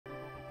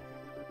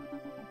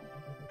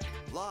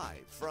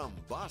Live from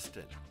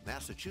Boston,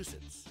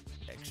 Massachusetts,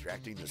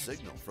 extracting the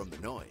signal from the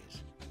noise,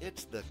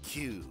 it's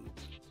theCUBE,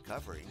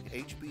 covering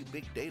HP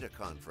Big Data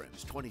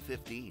Conference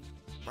 2015,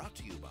 brought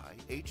to you by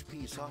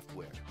HP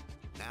Software.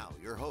 Now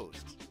your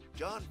hosts,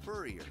 John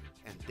Furrier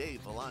and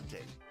Dave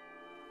Vellante.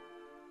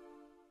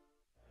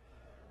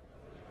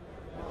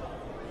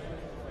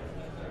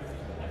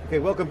 Okay,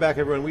 welcome back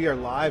everyone. We are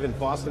live in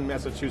Boston,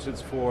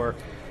 Massachusetts for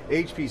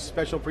HP's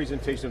special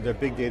presentation of their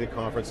Big Data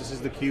Conference. This is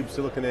theCUBE,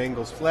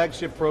 SiliconANGLE's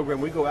flagship program.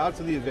 We go out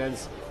to the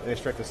events and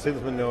extract the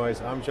signal from the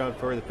noise. I'm John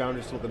Furrier, the founder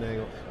of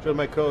SiliconANGLE. Joined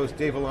by my co-host,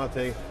 Dave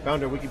Vellante,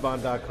 founder of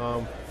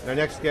Wikibon.com. And our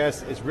next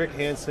guest is Rick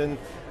Hanson,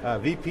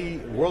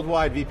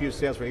 Worldwide VP of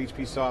Sales for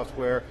HP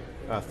Software.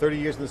 30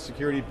 years in the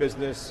security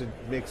business. It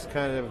makes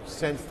kind of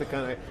sense to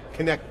kind of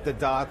connect the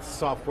dots,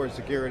 software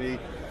security.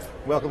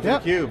 Welcome to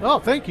theCUBE. Oh,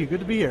 thank you,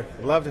 good to be here.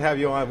 We'd love to have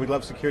you on. We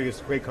love security,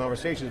 it's great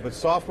conversations, but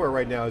software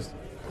right now is,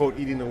 quote,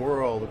 eating the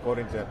world,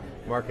 according to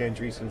Mark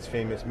Andreessen's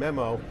famous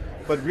memo,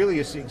 but really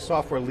you're seeing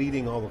software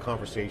leading all the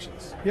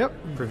conversations. Yep.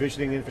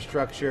 Provisioning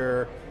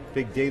infrastructure,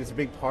 big data is a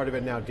big part of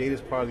it now, data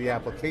is part of the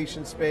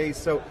application space,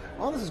 so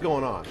all this is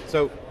going on.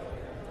 So,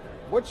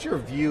 what's your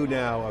view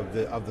now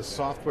of the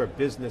software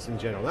business in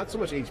general? Not so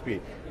much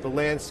HP, the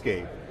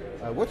landscape.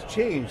 What's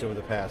changed over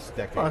the past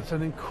decade? Oh, it's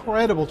an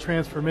incredible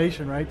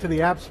transformation, right, to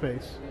the app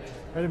space.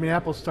 Right? I mean,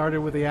 Apple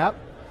started with the app.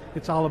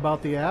 It's all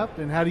about the app,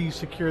 and how do you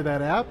secure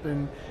that app?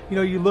 And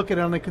you look at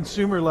it on a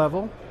consumer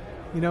level.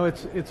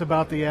 It's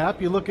about the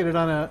app. You look at it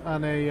on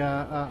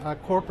a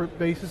corporate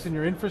basis in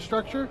your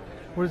infrastructure.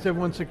 What is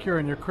everyone secure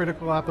in your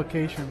critical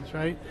applications,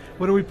 right?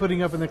 What are we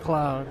putting up in the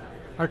cloud?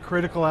 Our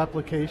critical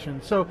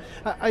applications. So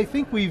I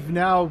think we've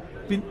now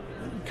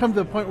come to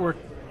the point where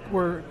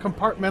we're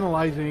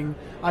compartmentalizing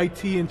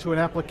IT into an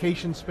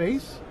application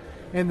space,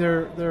 and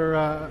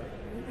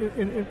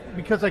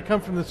because I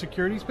come from the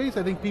security space,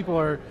 I think people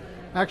are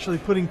actually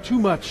putting too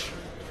much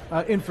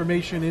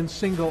information in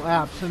single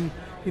apps, and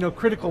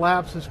critical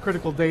apps is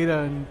critical data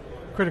and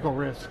critical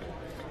risk.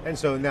 And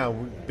so now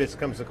this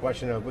comes the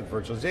question of with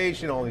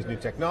virtualization, all these new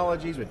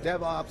technologies, with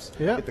DevOps,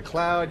 with the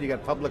cloud, you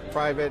got public,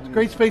 private.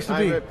 Great space to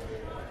be.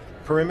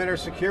 Perimeter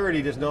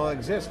security does not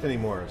exist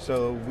anymore.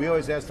 So we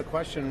always ask the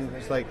question,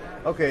 it's like,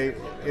 okay,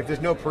 if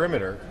there's no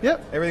perimeter,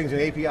 everything's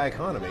an API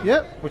economy,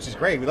 which is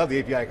great, we love the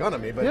API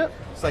economy, but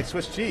it's like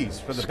Swiss cheese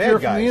for the secure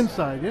bad guys. From the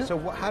inside, So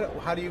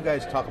how do you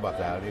guys talk about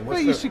that? I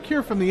mean, you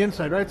secure from the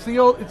inside, right? It's the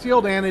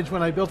old adage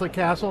when I built a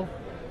castle,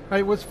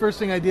 right? What's the first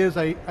thing I did is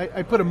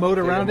I put a moat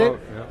around it,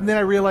 and then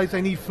I realized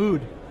I need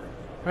food,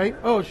 right?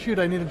 Oh shoot,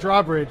 I need a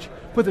drawbridge.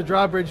 Put the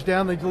drawbridge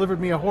down, they delivered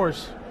me a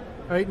horse,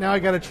 right? Now I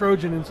got a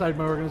Trojan inside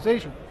my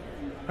organization.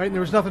 Right, and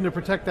there was nothing to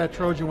protect that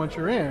Trojan once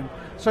you're in.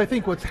 So I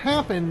think what's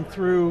happened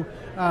through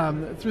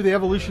the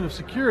evolution of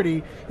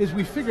security is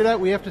we figured out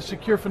we have to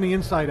secure from the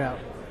inside out,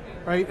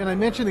 right? And I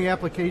mentioned the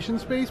application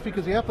space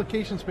because the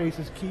application space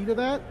is key to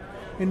that,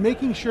 and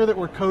making sure that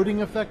we're coding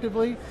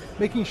effectively,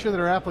 making sure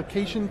that our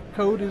application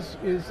code is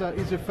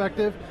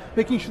effective,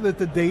 making sure that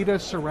the data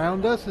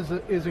surround us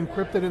is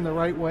encrypted in the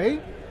right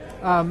way,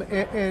 and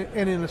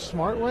in a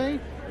smart way,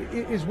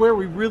 is where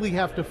we really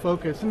have to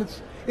focus. And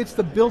it's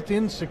the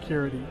built-in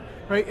security.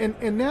 Right,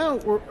 and now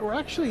we're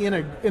actually in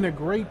a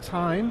great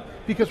time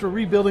because we're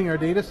rebuilding our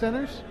data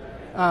centers.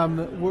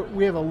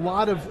 We have a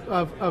lot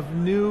of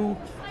new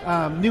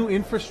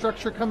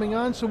infrastructure coming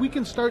on, so we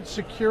can start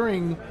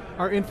securing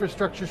our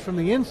infrastructures from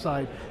the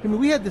inside. I mean,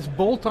 we had this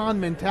bolt-on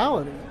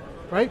mentality,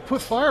 right? Put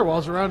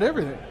firewalls around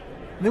everything.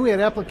 And then we had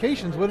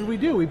applications. What did we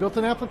do? We built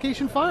an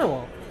application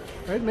firewall,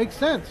 right? It makes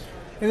sense.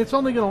 And it's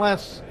only going to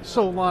last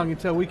so long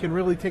until we can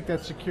really take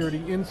that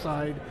security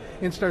inside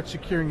and start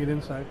securing it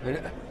inside.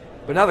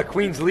 But now the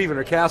queen's leaving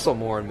her castle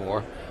more and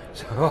more,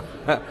 so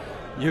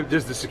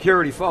does the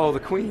security follow the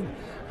queen?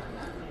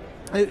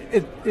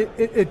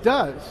 It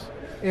does,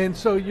 and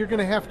so you're going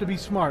to have to be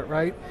smart,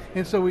 right?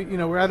 And so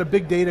we're at a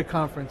big data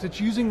conference. It's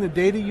using the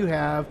data you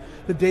have,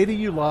 the data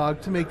you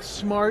log, to make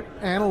smart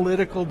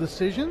analytical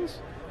decisions.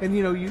 And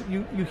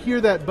you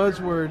hear that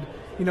buzzword,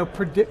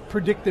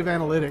 predictive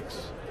analytics.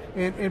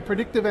 And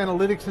predictive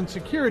analytics in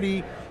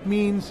security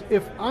means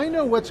if I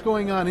know what's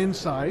going on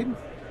inside,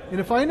 and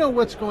if I know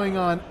what's going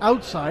on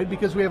outside,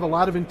 because we have a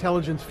lot of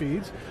intelligence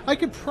feeds, I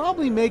could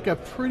probably make a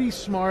pretty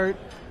smart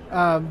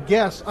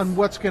guess on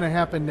what's going to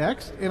happen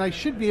next, and I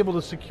should be able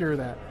to secure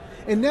that.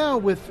 And now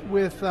with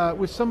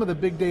some of the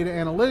big data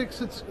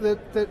analytics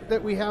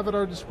that we have at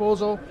our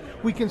disposal,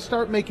 we can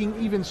start making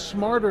even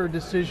smarter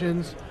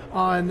decisions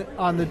on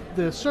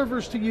the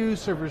servers to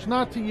use, servers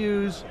not to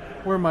use,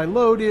 where my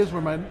load is,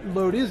 where my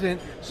load isn't.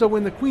 So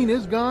when the queen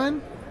is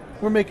gone,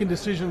 we're making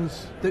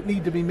decisions that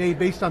need to be made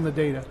based on the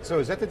data. So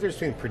is that the difference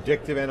between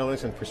predictive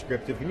analytics and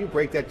prescriptive? Can you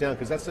break that down?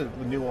 Because that's the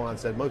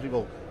nuance that most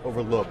people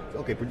overlook.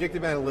 Okay,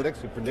 predictive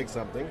analytics, we predict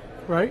something.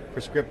 Right.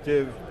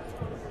 Prescriptive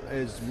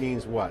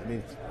means what? I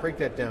mean, break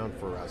that down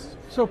for us.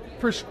 So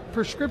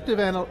prescriptive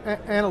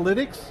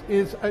analytics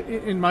is,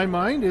 in my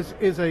mind,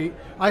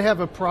 I have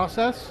a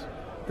process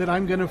that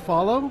I'm going to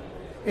follow,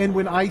 and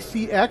when I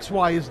see X,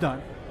 Y is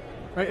done.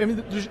 right? I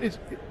mean,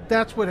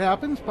 that's what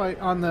happens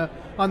on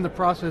the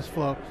process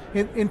flow.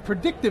 In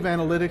predictive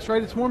analytics,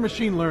 right? It's more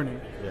machine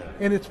learning,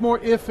 and it's more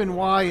if and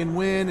why and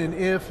when and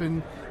if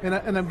and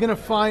I'm going to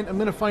find a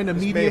median.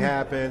 This may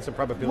happen, some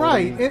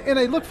probability. Right, and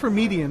I look for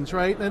medians,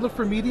 right? And I look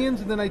for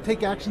medians, and then I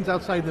take actions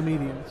outside the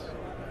medians.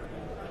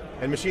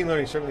 And machine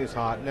learning certainly is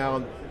hot.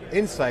 Now,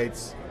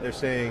 insights, they're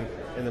saying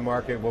in the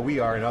market, well, we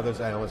are, and others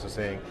analysts are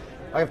saying,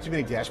 I have too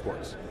many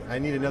dashboards. I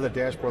need another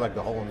dashboard like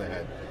the hole in the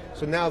head.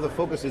 So now the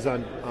focus is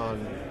on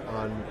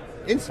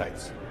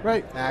insights,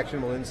 right?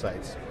 Actionable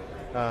insights.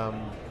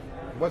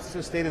 What's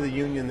the state of the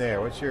union there?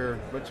 What's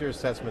your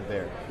assessment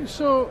there?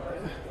 So,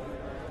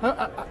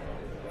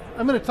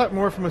 I'm going to talk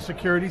more from a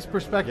securities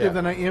perspective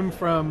than I am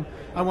from,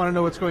 I want to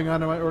know what's going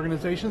on in my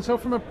organization. So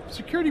from a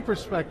security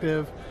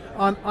perspective,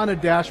 on a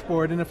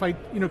dashboard, and if I,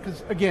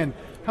 because again,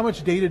 how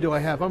much data do I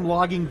have? I'm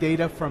logging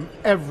data from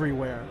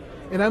everywhere,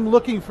 and I'm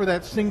looking for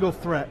that single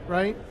threat,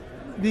 right?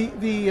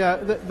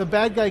 The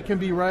bad guy can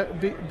be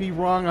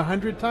wrong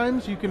 100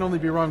 times, you can only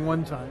be wrong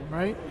one time,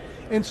 right?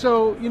 And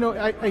so,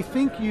 I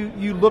think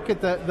you look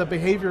at the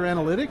behavior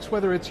analytics,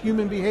 whether it's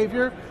human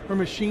behavior or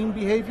machine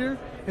behavior,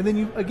 and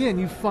then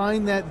you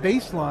find that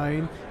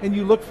baseline and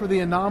you look for the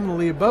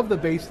anomaly above the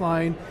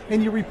baseline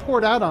and you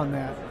report out on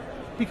that.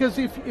 Because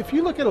if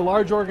you look at a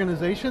large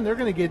organization, they're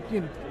going to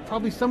get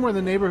probably somewhere in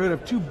the neighborhood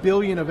of 2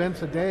 billion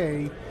events a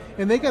day,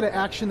 and they got to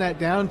action that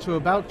down to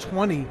about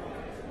 20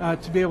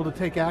 to be able to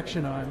take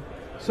action on.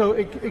 So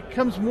it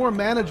becomes more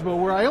manageable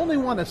where I only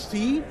want to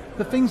see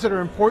the things that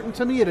are important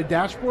to me at a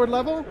dashboard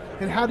level,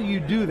 and how do you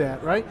do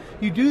that, right?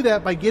 You do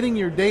that by getting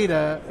your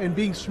data and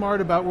being smart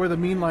about where the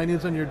mean line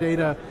is on your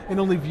data and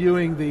only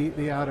viewing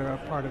the outer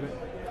part of it.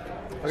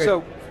 Okay,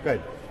 so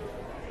good.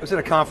 I was at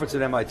a conference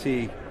at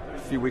MIT a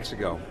few weeks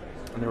ago,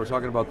 and they were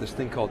talking about this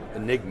thing called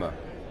Enigma.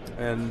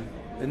 And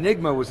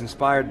Enigma was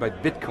inspired by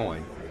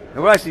Bitcoin.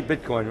 And when I see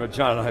Bitcoin,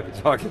 John and I have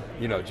been talking,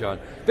 John,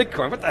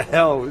 Bitcoin, what the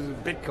hell is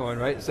Bitcoin,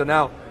 right? So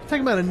now,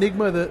 talking about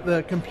Enigma,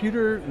 the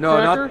computer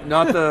cracker?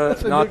 not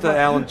the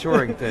Alan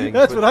Turing thing.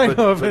 That's what I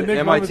know of Enigma.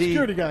 MIT I'm a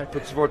security guy.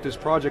 Puts forth this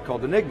project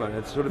called Enigma, and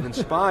it's sort of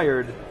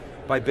inspired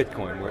by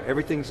Bitcoin, where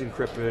everything's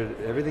encrypted,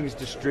 everything's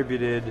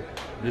distributed,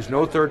 there's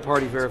no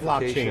third-party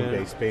verification.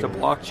 Blockchain-based. It's a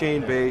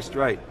blockchain-based,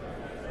 right.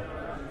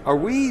 Are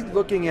we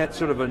looking at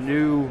sort of a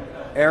new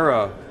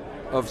era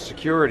of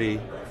security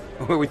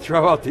where we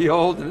throw out the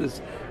old and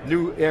this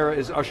new era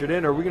is ushered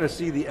in? Or are we going to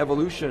see the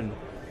evolution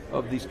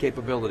of these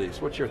capabilities?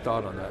 What's your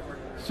thought on that?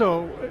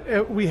 So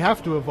we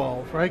have to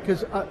evolve, right?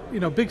 Because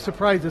big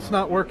surprise, it's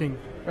not working,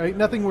 right?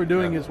 Nothing we're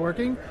doing is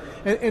working.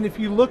 And if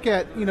you look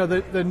at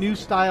the new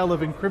style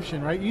of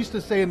encryption, right? You used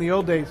to say in the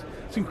old days,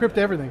 let's encrypt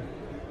everything.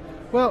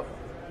 Well,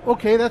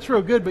 okay, that's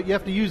real good, but you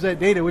have to use that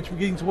data, which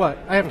means what?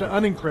 I have to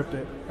unencrypt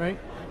it, right?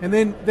 And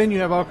then you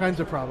have all kinds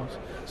of problems.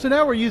 So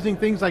now we're using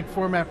things like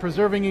format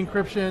preserving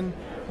encryption,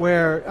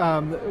 where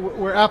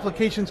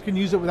applications can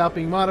use it without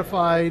being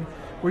modified.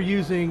 We're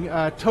using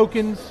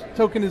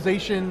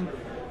tokenization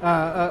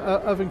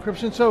of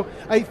encryption. So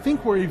I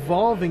think we're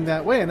evolving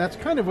that way, and that's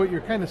kind of what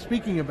you're kind of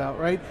speaking about,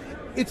 right?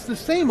 It's the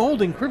same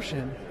old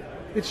encryption.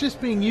 It's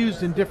just being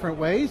used in different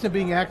ways and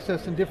being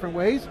accessed in different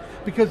ways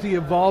because the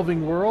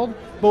evolving world,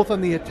 both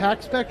on the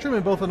attack spectrum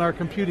and both on our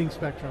computing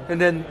spectrum.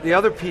 And then the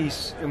other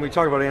piece, and we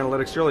talked about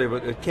analytics earlier,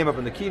 but it came up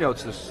in the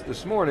keynotes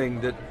this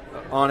morning that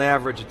on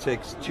average it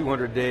takes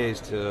 200 days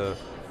to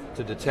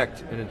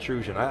detect an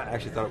intrusion. I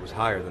actually thought it was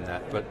higher than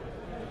that, but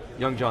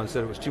young John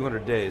said it was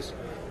 200 days.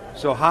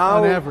 So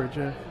how... On average,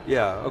 yeah.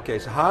 Yeah, okay,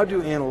 so how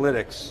do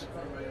analytics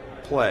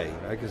play?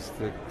 Because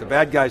the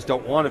bad guys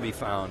don't want to be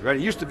found, right?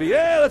 It used to be,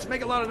 let's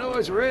make a lot of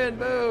noise, we're in,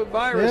 boom,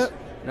 virus. Yep.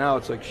 Now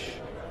it's like, shh,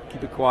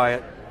 keep it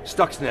quiet.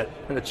 Stuxnet,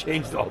 and it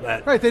changed all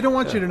that. Right, they don't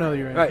want you to know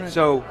you're in. Right,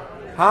 so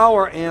how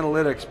are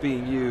analytics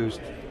being used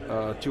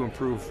to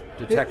improve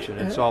detection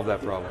and solve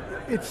that problem?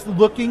 It's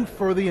looking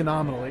for the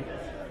anomaly,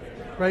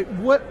 right?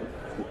 What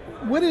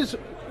is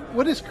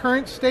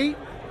current state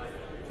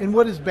and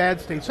what is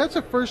bad state? So that's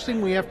the first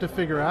thing we have to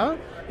figure out,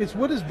 is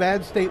what does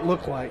bad state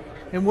look like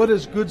and what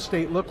does good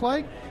state look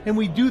like? And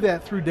we do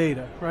that through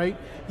data, right?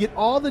 Get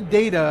all the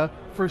data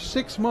for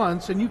 6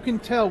 months and you can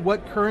tell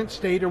what current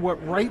state or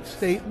what right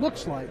state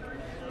looks like.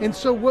 And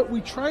so what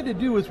we try to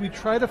do is we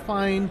try to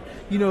find,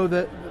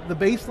 the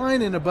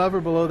baseline and above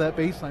or below that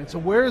baseline. So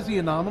where is the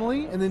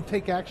anomaly, and then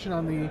take action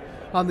on the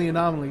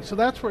anomaly. So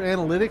that's where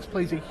analytics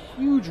plays a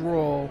huge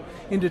role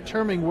in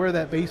determining where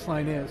that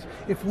baseline is.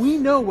 If we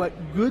know what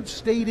good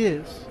state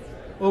is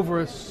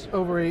over a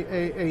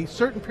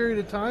certain period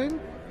of time,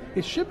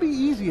 it should be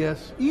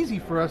easy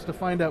for us to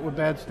find out what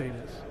bad state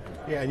is.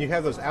 Yeah, and you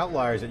have those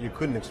outliers that you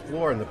couldn't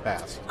explore in the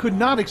past. Could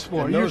not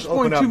explore. And You're those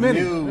exploring open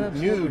too up many.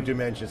 new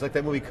dimensions, like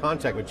that movie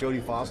Contact with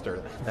Jodie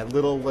Foster. That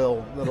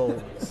little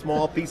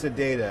small piece of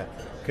data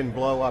can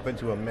blow up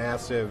into a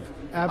massive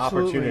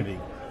opportunity.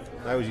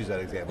 I always use that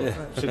example.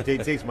 It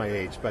dates my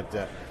age, but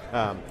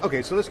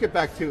okay. So let's get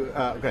back to.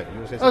 Okay, you want to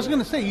say something? I was going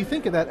to say, you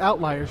think of that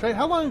Outliers, right?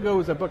 How long ago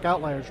was that book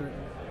Outliers written?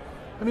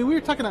 I mean, we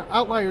were talking about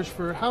outliers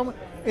for how,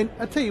 and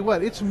I tell you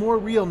what, it's more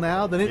real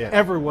now than it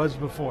ever was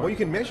before. Well, you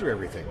can measure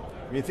everything.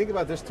 I mean, think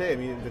about this today. I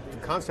mean,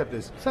 the concept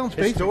is Sounds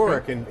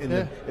historic basic,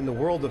 right? in the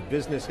world of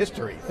business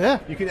history. Yeah.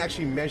 You can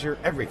actually measure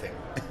everything.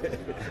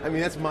 I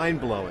mean, that's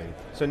mind-blowing.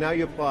 So now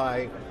you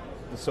apply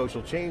the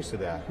social change to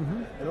that.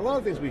 And a lot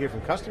of things we hear from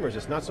customers,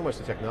 it's not so much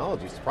the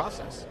technology, it's the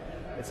process.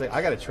 It's like,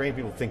 I got to train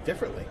people to think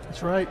differently.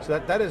 That's right. So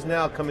that is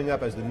now coming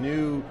up as the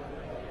new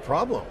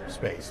problem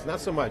space. Not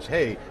so much,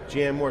 hey,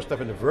 jam more stuff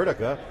into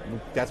Vertica,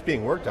 that's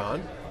being worked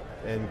on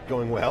and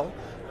going well.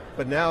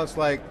 But now it's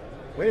like,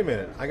 wait a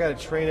minute, I got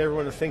to train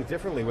everyone to think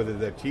differently, whether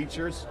they're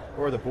teachers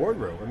or the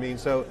boardroom. I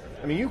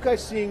mean, you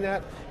guys seeing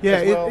that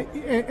as well?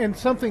 And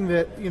something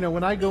that,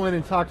 when I go in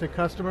and talk to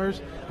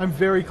customers, I'm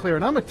very clear,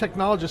 and I'm a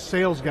technologist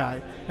sales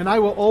guy, and I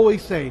will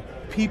always say,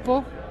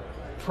 people,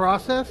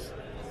 process,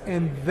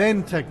 and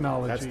then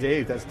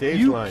technology. That's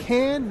Dave's line. You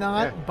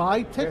cannot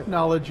buy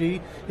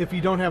technology if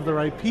you don't have the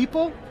right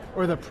people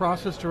or the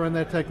process to run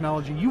that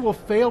technology. You will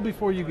fail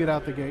before you get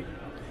out the gate.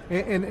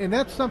 And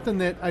that's something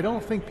that I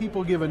don't think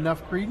people give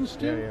enough credence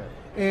to,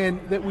 and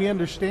that we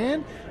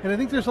understand. And I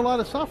think there's a lot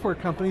of software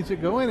companies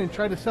that go in and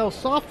try to sell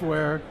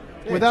software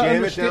without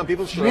jam it down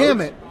people's throats.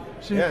 Jam it.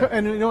 So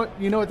and you know what that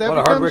becomes? A lot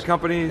of hardware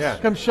companies,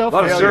 becomes shelf a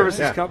lot of failure.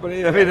 services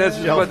companies. I mean, that's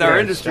just what our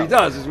industry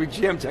does, is we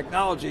jam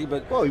technology,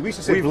 but we used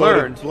to say we've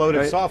bloated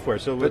learned, software,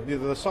 so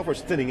the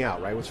software's thinning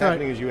out, right? What's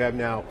happening is you have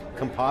now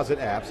composite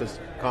apps, as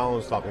Colin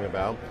was talking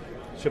about.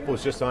 Chip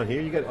was just on here.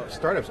 You got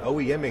startups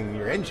OEMing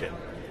your engine.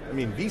 I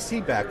mean,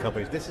 VC-backed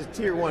companies, this is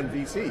tier one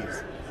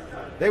VCs.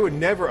 They would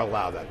never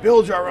allow that.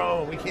 Build your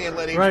own, we can't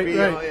let HP,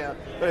 right.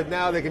 But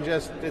now they can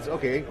just,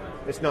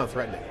 it's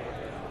non-threatening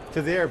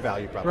to their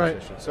value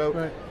proposition.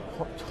 So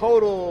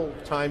total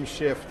time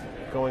shift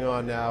going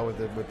on now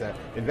with that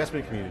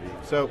investment community.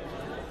 So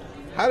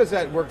how does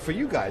that work for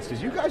you guys?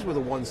 Because you guys were the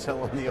ones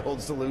selling the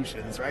old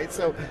solutions, right?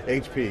 So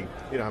HP,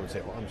 I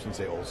shouldn't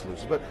say old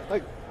solutions, but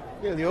like,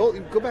 the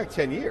old, go back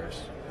 10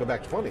 years, go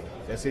back 20,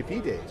 SAP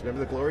days.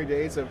 Remember the glory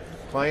days of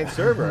client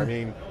server? I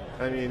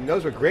mean,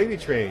 those were gravy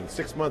trains,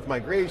 6-month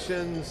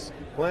migrations,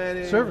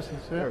 planning.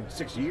 Services, or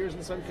 6 years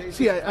in some cases.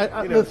 See,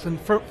 listen,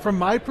 from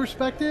my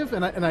perspective,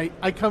 and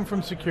I come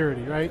from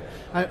security, right?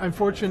 I'm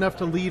fortunate enough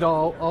to lead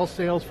all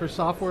sales for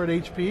software at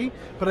HP,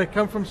 but I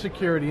come from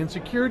security, and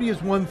security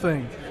is one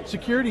thing.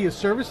 Security is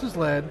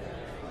services-led.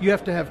 You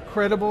have to have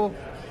credible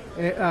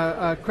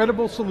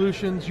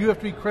solutions. You have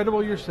to be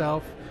credible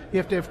yourself. You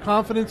have to have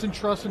confidence and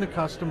trust in a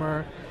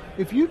customer.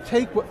 If you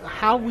take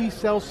how we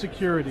sell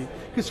security,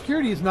 because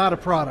security is not a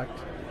product,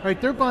 right?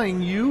 They're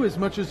buying you as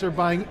much as they're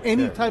buying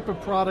any type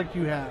of product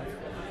you have,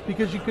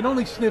 because you can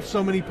only sniff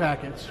so many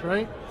packets,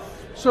 right?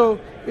 So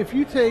if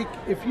you take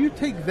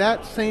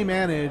that same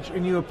adage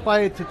and you apply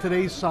it to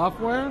today's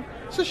software,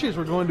 especially as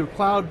we're going to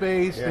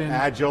cloud-based and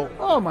agile.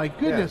 Oh my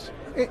goodness.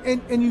 Yeah.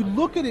 And you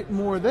look at it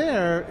more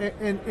there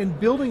and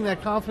building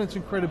that confidence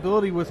and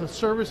credibility with a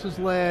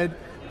services-led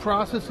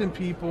process and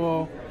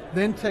people,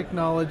 then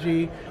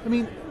technology. I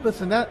mean,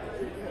 listen, that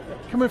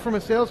coming from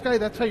a sales guy,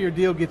 that's how your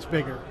deal gets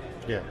bigger.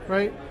 Yeah.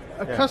 Right?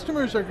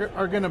 Customers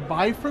are going to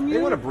buy from you.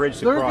 They want to bridge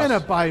the They're cross.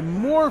 going to buy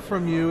more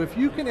from you if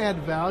you can add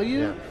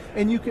value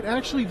and you can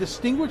actually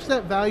distinguish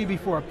that value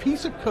before a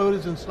piece of code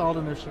is installed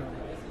in their server.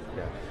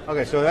 Yeah.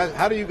 Okay, so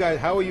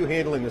how are you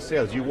handling the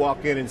sales? You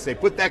walk in and say,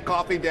 put that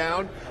coffee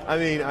down? I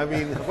mean,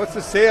 what's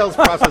the sales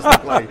process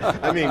look like?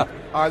 I mean,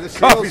 are the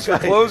sales coffees for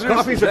closers?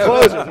 Coffees for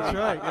closers. That's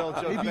right.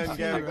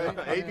 ABC, right?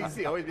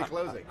 ABC, always be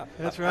closing.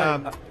 That's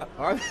right.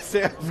 Are the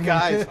sales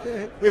guys,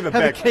 we have a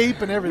Have a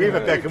cape and everything. We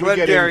have a bet. Can we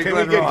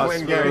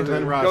get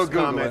Glenn Ross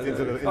comment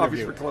into the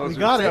Coffees interview? for closers.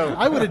 We got it.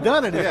 I would have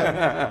done it.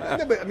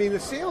 No, but I mean, the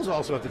sales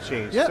also have to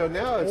change. Yeah. So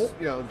now it's,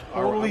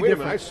 totally wait a different.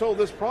 minute, I sold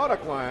this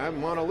product line. I'm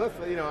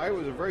monolithic. I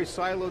was a very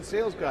siloed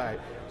sales guy.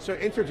 So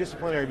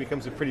interdisciplinary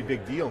becomes a pretty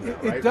big deal now,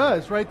 right? It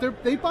does, right?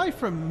 They buy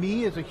from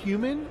me as a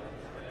human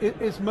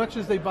as much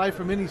as they buy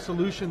from any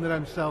solution that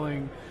I'm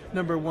selling,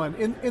 number one.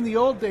 In the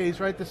old days,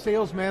 right, the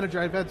sales manager,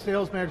 I've had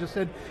sales managers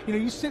said,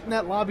 you sit in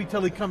that lobby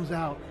till he comes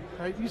out,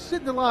 right? You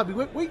sit in the lobby,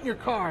 wait in your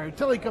car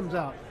until he comes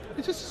out.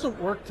 It just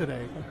doesn't work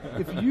today.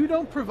 If you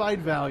don't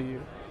provide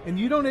value, and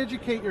you don't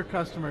educate your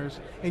customers,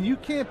 and you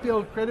can't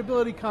build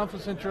credibility,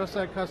 confidence, and trust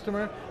that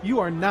customer, you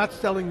are not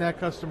selling that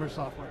customer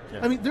software. Yeah.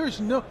 I mean, there's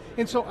no,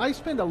 and so I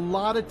spend a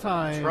lot of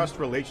time. Trust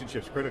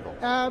relationships critical.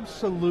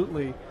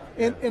 Absolutely.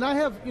 And I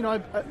have,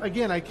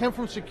 I come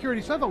from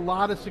security, so I have a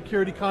lot of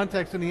security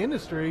contacts in the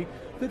industry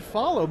that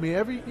follow me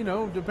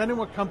depending on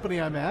what company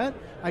I'm at,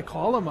 I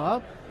call them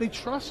up, they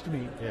trust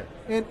me. Yeah.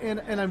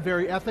 And I'm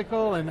very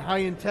ethical and high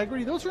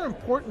integrity. Those are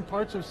important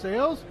parts of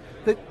sales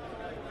that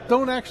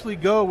don't actually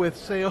go with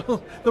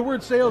sales. The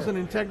word sales and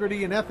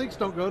integrity and ethics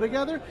don't go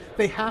together.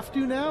 They have to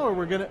now, or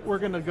we're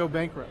gonna go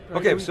bankrupt.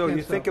 Right? Okay, so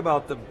you think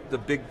about the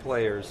big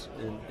players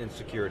in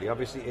security.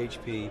 Obviously,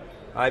 HP,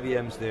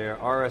 IBM's there,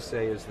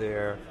 RSA is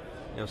there.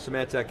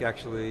 Symantec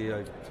actually,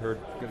 I heard,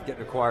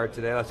 getting acquired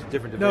today. That's a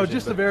different division. No,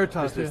 just the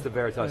Veritas. It's the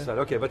Veritas side.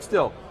 Okay, but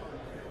still,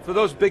 for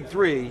those big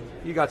three,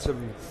 you got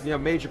some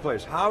major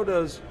players. How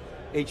does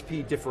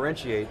HP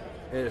differentiate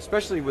And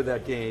especially with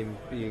that game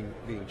being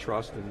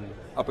trust and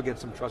up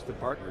against some trusted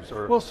partners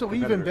or well, so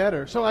even competitors.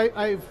 better. So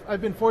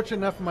I've been fortunate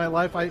enough in my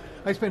life. I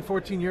spent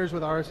 14 years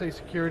with RSA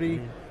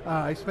Security.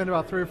 I spent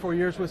about 3 or 4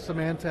 years with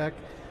Symantec.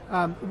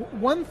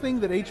 One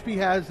thing that HP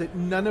has that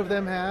none of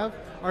them have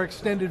are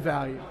extended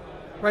value,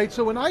 right?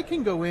 So when I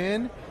can go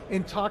in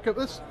and talk,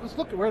 let's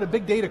look, we're at a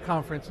big data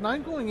conference, and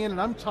I'm going in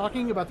and I'm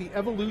talking about the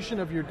evolution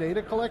of your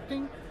data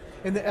collecting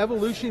and the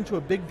evolution to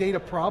a big data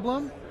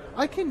problem.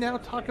 I can now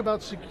talk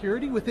about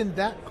security within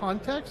that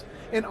context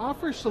and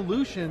offer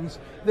solutions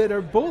that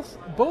are both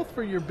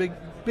for your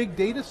big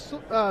data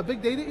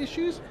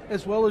issues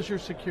as well as your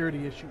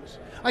security issues.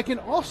 I can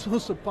also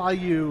supply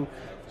you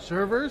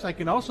servers. I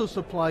can also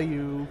supply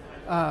you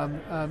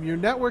your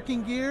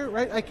networking gear.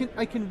 Right?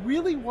 I can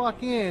really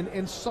walk in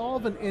and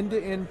solve an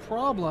end-to-end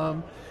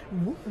problem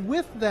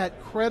with that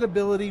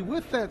credibility,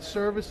 with that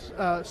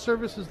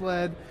services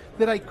led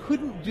that I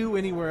couldn't do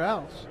anywhere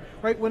else.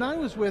 Right, when I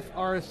was with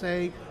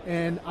RSA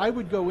and I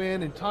would go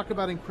in and talk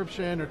about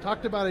encryption or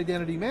talked about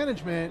identity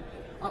management,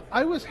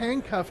 I was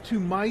handcuffed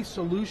to my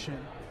solution.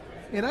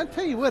 And I'll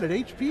tell you what, at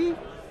HP,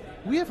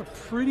 we have a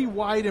pretty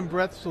wide and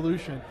breadth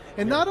solution.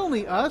 And not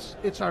only us,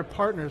 it's our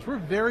partners. We're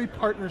very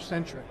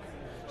partner-centric.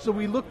 So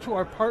we look to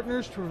our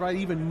partners to provide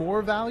even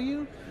more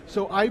value.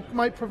 So I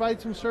might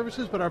provide some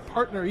services, but our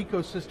partner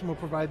ecosystem will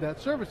provide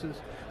that services.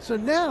 So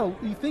now,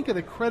 you think of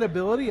the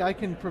credibility I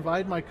can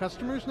provide my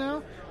customers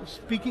now,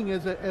 speaking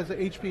as a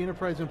HP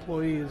Enterprise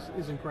employee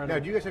is incredible. Now,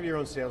 do you guys have your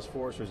own sales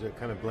force, or is it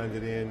kind of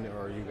blended in,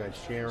 or are you guys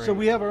sharing? So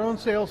we have our own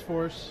sales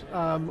force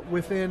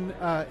within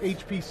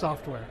HP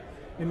software.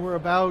 And we're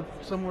about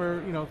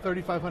somewhere,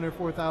 3,500,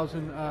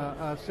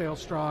 4,000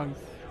 sales strong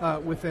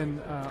within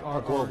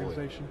our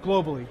organization.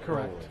 Globally,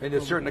 correct. And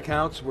there's certain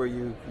accounts where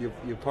you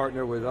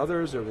partner with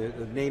others, or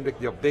the named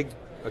big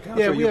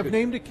accounts? Yeah, we have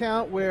named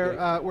account where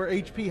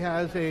HP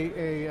has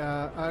a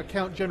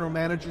account general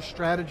manager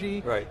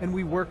strategy, right. And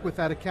we work with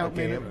that account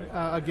manager,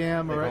 a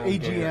GAM or They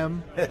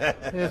AGM.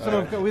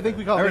 Yeah, we think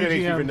we call I it heard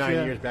AGM. it for 9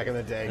 years back in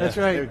the day. That's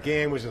right.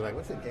 GAM was just like,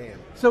 what's a GAM?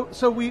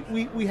 So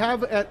we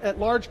have at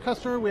large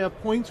customer, we have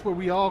points where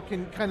we all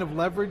can kind of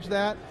leverage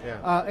that,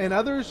 and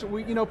others,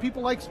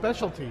 people like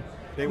specialty.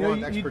 They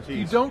want expertise.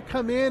 You don't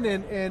come in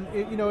and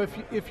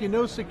if you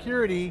know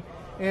security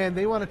and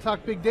they want to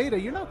talk big data,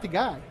 you're not the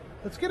guy.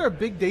 Let's get our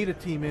big data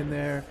team in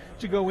there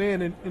to go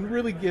in and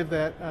really give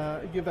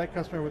that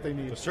customer what they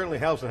need. It certainly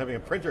helps in having a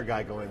printer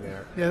guy go in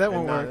there. Yeah, that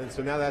won't work. And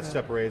so now that's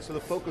separated. So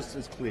the focus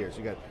is clear. So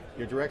you got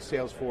your direct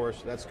sales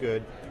force, that's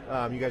good.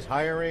 You guys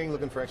hiring,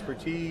 looking for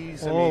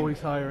expertise?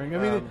 Always hiring. I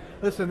mean,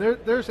 listen,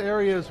 there's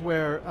areas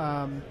where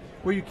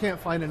you can't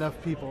find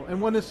enough people,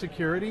 and one is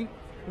security.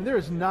 And there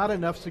is not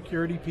enough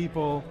security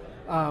people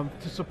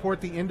to support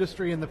the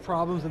industry and the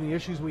problems and the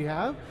issues we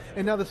have.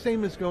 And now the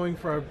same is going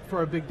for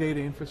our big data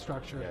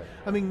infrastructure. Yeah.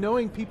 I mean,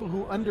 knowing people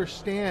who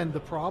understand the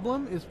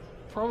problem is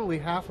probably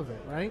half of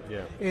it, right?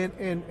 Yeah.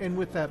 And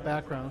with that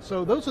background.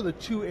 So those are the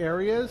two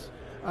areas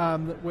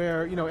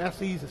where,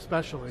 SEs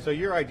especially. So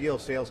your ideal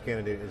sales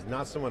candidate is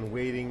not someone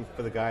waiting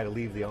for the guy to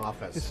leave the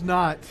office. It's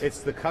not.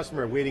 It's the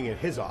customer waiting in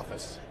his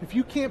office. If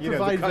you can't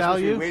provide the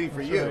value. waiting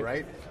for you,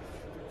 right?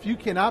 If you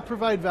cannot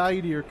provide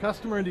value to your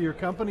customer and to your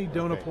company,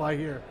 don't apply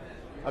here.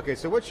 Okay,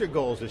 so what's your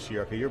goals this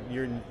year? Okay, you're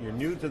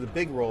new to the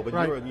big role, but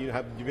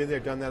you've been there,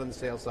 done that on the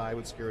sales side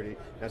with security.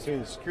 Now,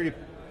 assuming the security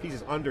piece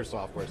is under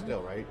software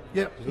still, right?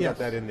 Yep. So we got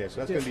that in there, so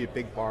that's going to be a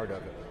big part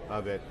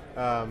of it.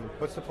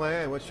 What's the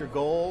plan? What's your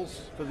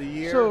goals for the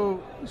year?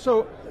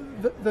 So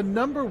the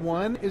number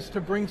one is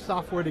to bring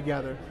software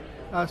together.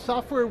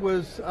 Software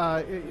was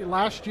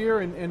last year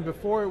and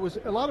before, it was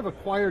a lot of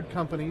acquired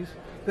companies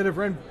that have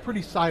run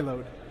pretty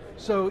siloed.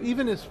 So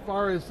even as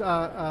far as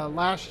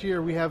last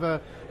year, we have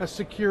a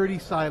security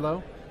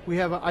silo, we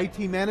have an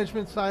IT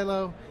management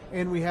silo,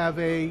 and we have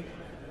a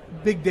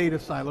big data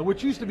silo,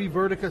 which used to be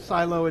Vertica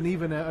silo and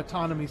even an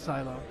autonomy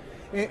silo.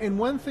 And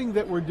one thing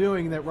that we're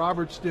doing, that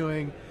Robert's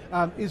doing,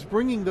 is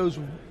bringing those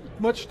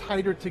much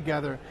tighter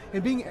together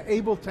and being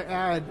able to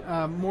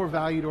add more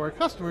value to our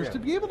customers, to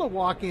be able to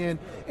walk in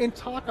and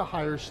talk a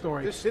higher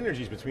story. There's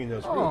synergies between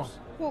those groups.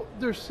 Well,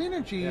 there's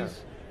synergies.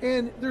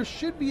 And there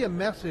should be a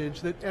message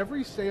that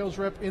every sales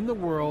rep in the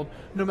world,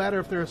 no matter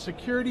if they're a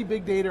security,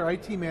 big data, or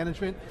IT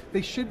management,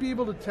 they should be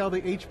able to tell the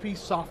HP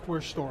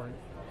software story.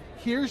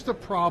 Here's the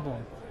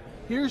problem.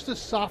 Here's the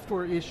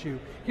software issue.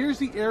 Here's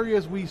the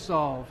areas we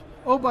solve.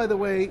 Oh, by the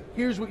way,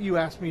 here's what you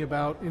asked me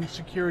about in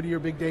security or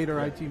big data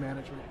or IT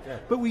management.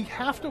 But we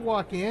have to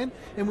walk in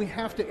and we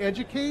have to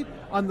educate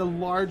on the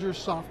larger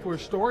software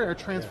story, our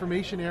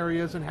transformation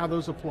areas and how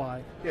those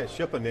apply. Yeah,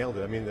 Shilpa nailed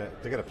it. I mean,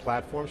 they got a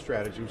platform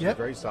strategy, which is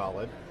very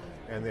solid,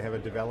 and they have a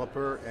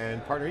developer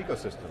and partner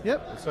ecosystem.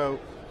 And so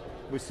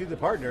we see the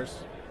partners,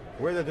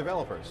 we're the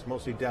developers,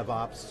 mostly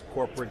DevOps,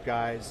 corporate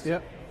guys.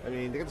 I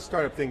mean, they got the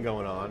startup thing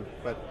going on,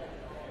 but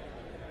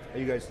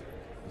you guys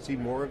see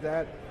more of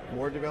that?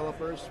 More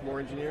developers, more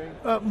engineering?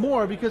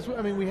 More, because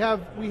I mean we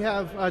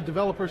have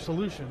developer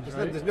solutions.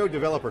 There's no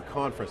developer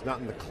conference, not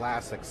in the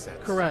classic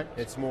sense. Correct.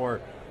 It's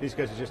more, these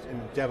guys are just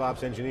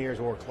DevOps engineers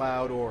or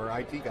cloud or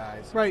IT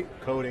guys. Right.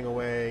 Coding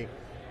away.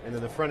 And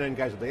then the front end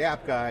guys with the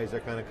app guys, they're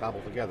kind of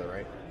cobbled together,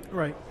 right?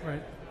 Right,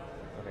 right.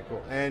 Okay,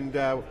 cool. And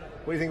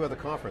what do you think about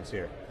the conference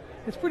here?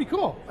 It's pretty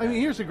cool. I mean,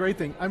 here's the great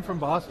thing. I'm from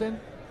Boston,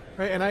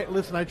 right? And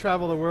I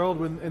travel the world,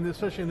 and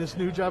especially in this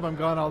new job, I'm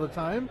gone all the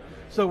time.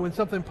 So when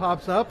something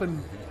pops up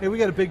and, hey, we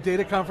got a big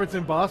data conference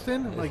in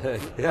Boston, I'm like,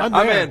 yeah,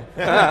 I'm in.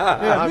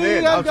 I'm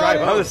in. I'll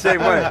drive I'm the same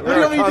way. What do you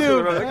want me to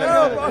do?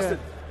 Boston.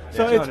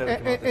 So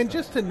and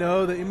just to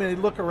know that, I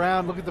mean, look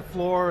around, look at the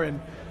floor,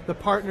 and the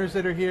partners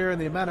that are here,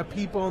 and the amount of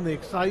people, and the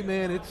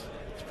excitement, it's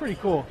pretty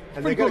cool.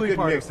 And they got a good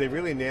mix. They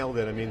really nailed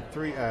it. I mean,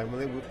 3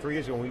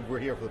 years ago when we were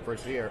here for the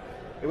first year,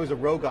 it was a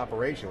rogue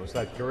operation. It was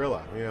like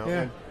guerrilla, you know.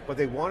 Yeah. But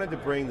they wanted to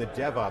bring the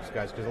DevOps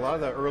guys, because a lot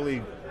of the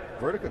early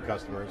Vertica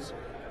customers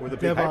were the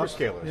big DevOps,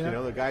 hyperscalers, you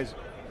know, the guys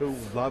who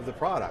love the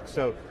product.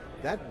 So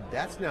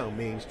that's now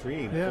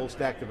mainstream. Yeah. Full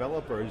stack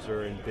developers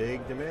are in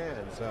big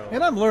demand. So.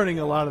 And I'm learning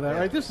a lot of that,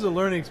 right? This is a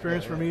learning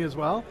experience for me as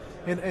well,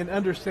 and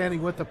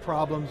understanding what the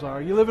problems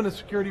are. You live in a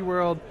security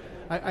world.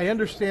 I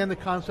understand the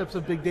concepts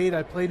of big data.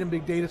 I played in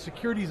big data.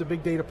 Security is a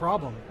big data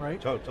problem,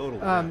 right? Totally.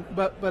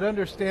 But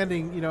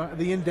understanding, you know,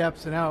 the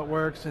in-depths and how it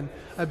works, and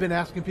I've been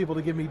asking people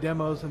to give me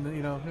demos, and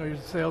you know, you're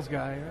a sales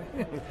guy,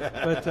 right?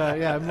 But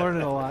yeah, I'm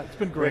learning a lot. It's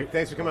been great.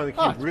 Thanks for coming on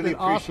theCUBE. Really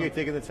appreciate awesome.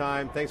 taking the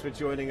time. Thanks for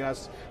joining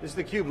us. This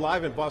is theCUBE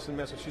live in Boston,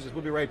 Massachusetts.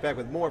 We'll be right back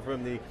with more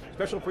from the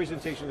special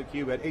presentation of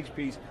theCUBE at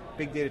HP's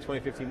Big Data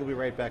 2015. We'll be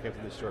right back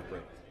after this short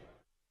break.